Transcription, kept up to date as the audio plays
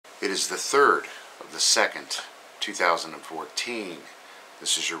It is the 3rd of the 2nd, 2014.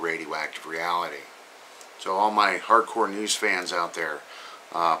 This is your radioactive reality. So all my hardcore news fans out there,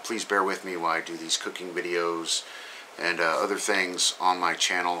 please bear with me while I do these cooking videos and other things on my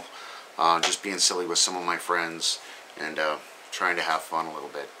channel. Just being silly with some of my friends and trying to have fun a little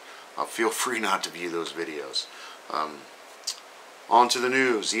bit. Feel free not to view those videos. On to the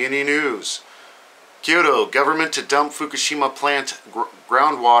news. E&E News. Kyodo, government to dump Fukushima plant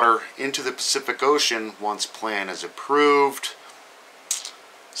groundwater into the Pacific Ocean once plan is approved.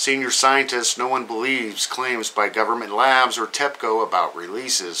 Senior scientists, no one believes claims by government labs or Tepco about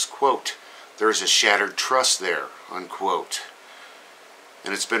releases. Quote, there's a shattered trust there, unquote.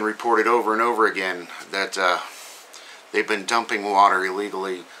 And it's been reported over and over again that they've been dumping water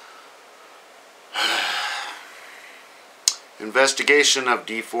illegally. Investigation of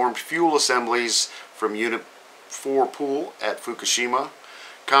deformed fuel assemblies from Unit 4 pool at Fukushima.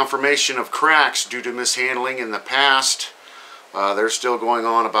 Confirmation of cracks due to mishandling in the past. They're still going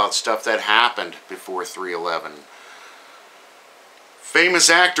on about stuff that happened before 3/11.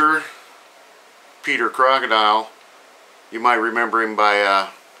 Famous actor Peter Crocodile. You might remember him by,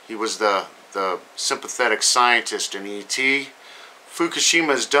 he was the sympathetic scientist in E.T.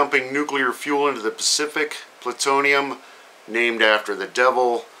 Fukushima is dumping nuclear fuel into the Pacific. Plutonium, named after the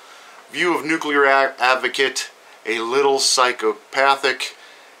devil. View of nuclear advocate, a little psychopathic.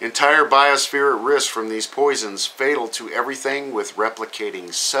 Entire biosphere at risk from these poisons, fatal to everything with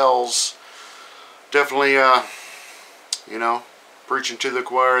replicating cells. Definitely, you know, preaching to the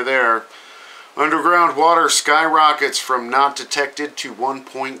choir there. Underground water skyrockets from not detected to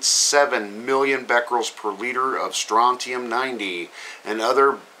 1.7 million becquerels per liter of strontium-90 and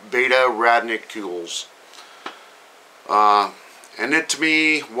other beta radionuclides.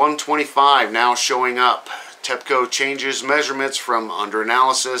 Anatomy 125 now showing up. Tepco changes measurements from under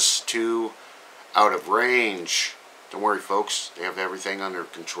analysis to out of range. Don't worry folks, they have everything under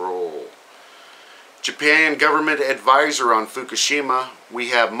control. Japan government advisor on Fukushima. We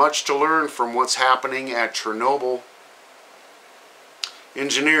have much to learn from what's happening at Chernobyl.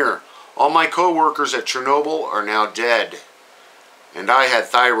 Engineer. All my co-workers at Chernobyl are now dead. And I had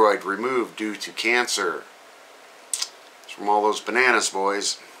thyroid removed due to cancer. It's from all those bananas,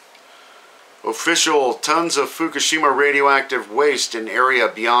 boys. Official, tons of Fukushima radioactive waste in area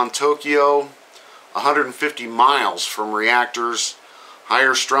beyond Tokyo, 150 miles from reactors.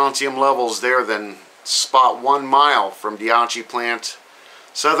 Higher strontium levels there than spot 1 mile from Daiichi plant.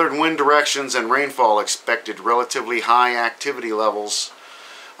 Southern wind directions and rainfall expected, relatively high activity levels.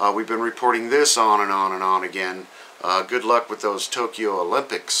 We've been reporting this on and on and on again. Good luck with those Tokyo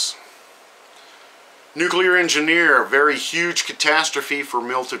Olympics. Nuclear engineer, very huge catastrophe for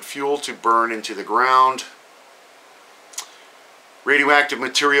melted fuel to burn into the ground. Radioactive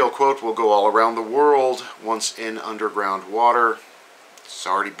material, quote, will go all around the world once in underground water. It's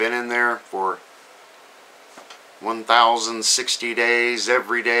already been in there for 1,060 days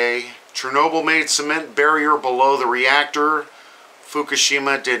every day. Chernobyl made cement barrier below the reactor.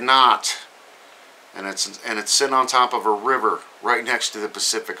 Fukushima did not. And it's sitting on top of a river right next to the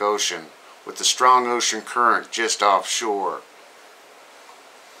Pacific Ocean, with the strong ocean current just offshore.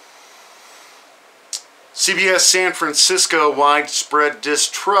 CBS San Francisco, widespread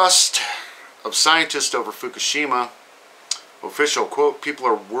distrust of scientists over Fukushima. Official, quote, people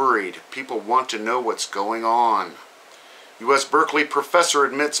are worried. People want to know what's going on. U.S. Berkeley professor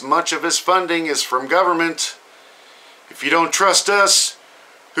admits much of his funding is from government. If you don't trust us,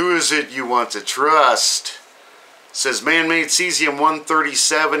 who is it you want to trust? Says man-made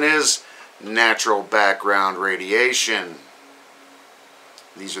cesium-137 is natural background radiation.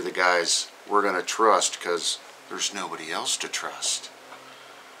 These are the guys we're going to trust because there's nobody else to trust.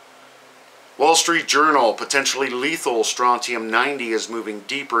 Wall Street Journal, potentially lethal strontium-90 is moving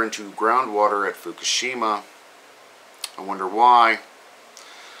deeper into groundwater at Fukushima. I wonder why.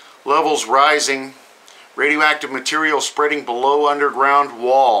 Levels rising. Radioactive material spreading below underground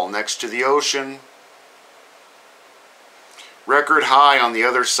wall next to the ocean. Record high on the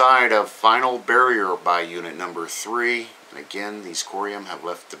other side of final barrier by unit number 3. And again, these corium have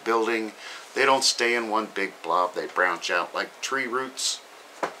left the building. They don't stay in one big blob. They branch out like tree roots.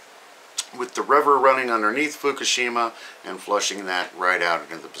 With the river running underneath Fukushima and flushing that right out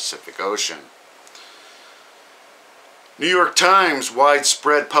into the Pacific Ocean. New York Times,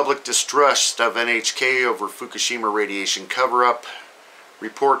 widespread public distrust of NHK over Fukushima radiation cover-up.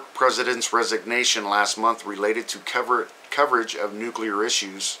 Report President's resignation last month related to coverage of nuclear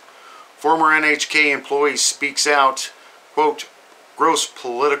issues. Former NHK employee speaks out, quote, gross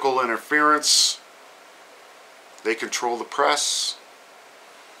political interference. They control the press.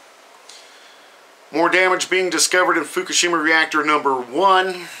 More damage being discovered in Fukushima reactor number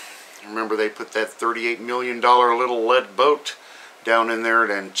 1. Remember, they put that $38 million little lead boat down in there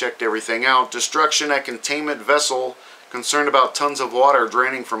and checked everything out. Destruction at containment vessel. Concerned about tons of water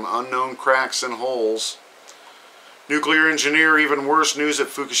draining from unknown cracks and holes. Nuclear engineer, even worse news at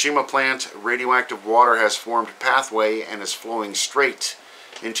Fukushima plant. Radioactive water has formed pathway and is flowing straight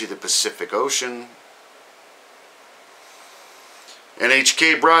into the Pacific Ocean.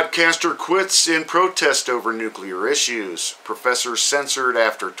 NHK broadcaster quits in protest over nuclear issues. Professor censored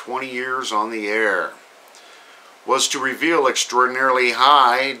after 20 years on the air. Was to reveal extraordinarily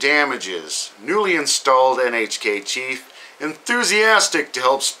high damages. Newly installed NHK chief enthusiastic to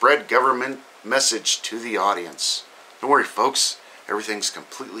help spread government message to the audience. Don't worry, folks. Everything's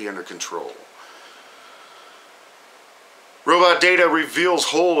completely under control. Robot data reveals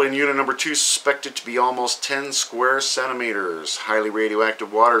hole in unit number 2 suspected to be almost 10 square centimeters. Highly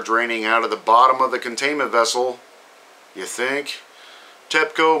radioactive water draining out of the bottom of the containment vessel. You think?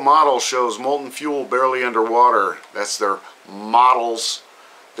 Tepco model shows molten fuel barely underwater. That's their models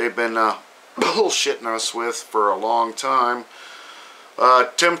they've been bullshitting us with for a long time.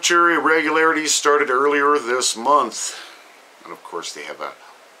 Temperature irregularities started earlier this month. And of course they have a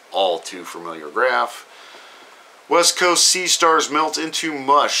all too familiar graph. West Coast sea stars melt into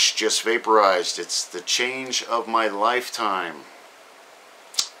mush, just vaporized. It's the change of my lifetime.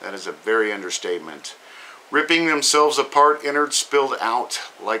 That is a very understatement. Ripping themselves apart, innards spilled out.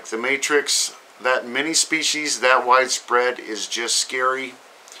 Like the Matrix, that many species, that widespread, is just scary.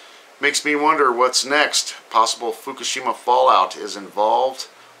 Makes me wonder what's next. Possible Fukushima fallout is involved.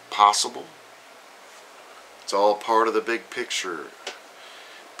 Possible. It's all part of the big picture.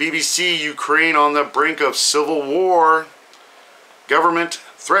 BBC, Ukraine on the brink of civil war. Government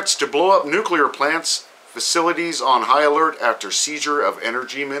threats to blow up nuclear plants. Facilities on high alert after seizure of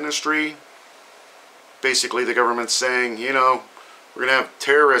energy ministry. Basically, the government's saying, you know, we're going to have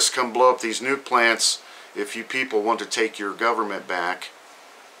terrorists come blow up these nuke plants if you people want to take your government back.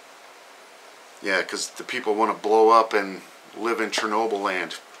 Yeah, because the people want to blow up and live in Chernobyl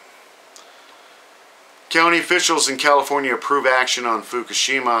land. County officials in California approve action on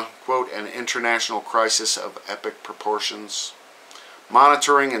Fukushima, quote, an international crisis of epic proportions.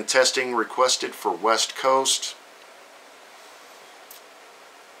 Monitoring and testing requested for West Coast.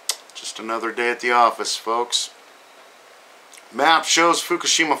 Just another day at the office, folks. Map shows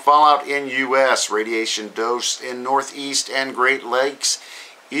Fukushima fallout in U.S. Radiation dose in Northeast and Great Lakes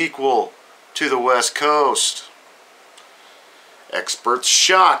equal to the West Coast. Experts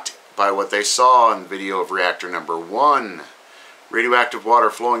shocked by what they saw in video of reactor number 1. Radioactive water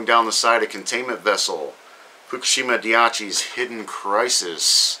flowing down the side of containment vessel. Fukushima Daiichi's hidden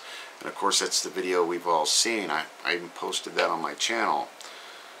crisis. And of course that's the video we've all seen. I even posted that on my channel.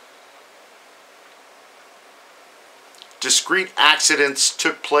 Discrete accidents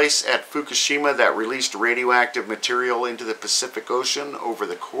took place at Fukushima that released radioactive material into the Pacific Ocean over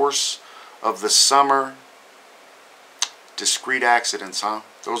the course of the summer. Discrete accidents, huh?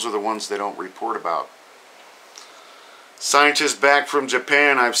 Those are the ones they don't report about. Scientists back from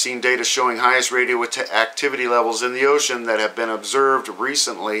Japan, I've seen data showing highest radioactivity levels in the ocean that have been observed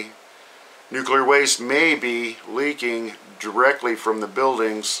recently. Nuclear waste may be leaking directly from the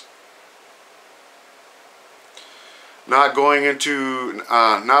buildings. Not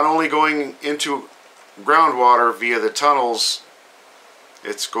only going into groundwater via the tunnels,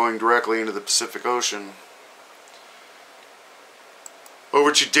 it's going directly into the Pacific Ocean.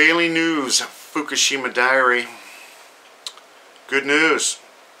 Over to daily news, Fukushima diary. Good news.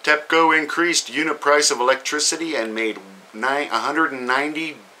 Tepco increased unit price of electricity and made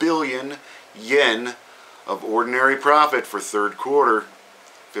 190 billion yen of ordinary profit for third quarter,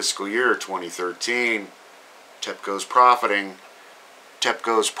 fiscal year 2013. Tepco's profiting.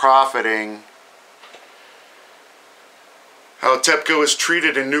 Tepco's profiting. How Tepco is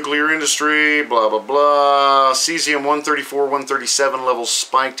treated in nuclear industry, blah, blah, blah. Cesium-134, 137 levels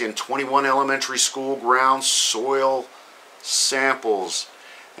spiked in 21 elementary school ground soil samples.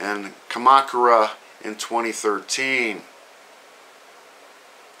 And Kamakura in 2013.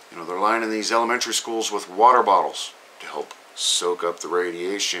 You know, they're lining these elementary schools with water bottles to help soak up the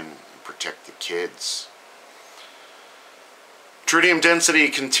radiation and protect the kids. Tritium density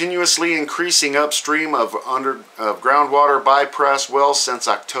continuously increasing upstream of groundwater bypass wells since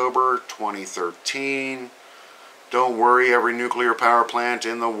October 2013. Don't worry, every nuclear power plant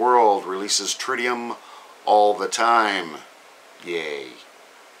in the world releases tritium all the time. Yay.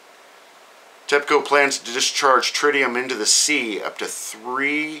 Tepco plans to discharge tritium into the sea up to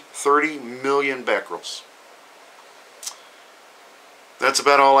 30 million becquerels. That's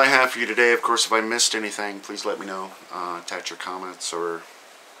about all I have for you today. Of course, if I missed anything, please let me know. Attach your comments or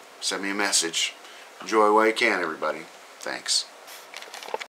send me a message. Enjoy while you can, everybody. Thanks.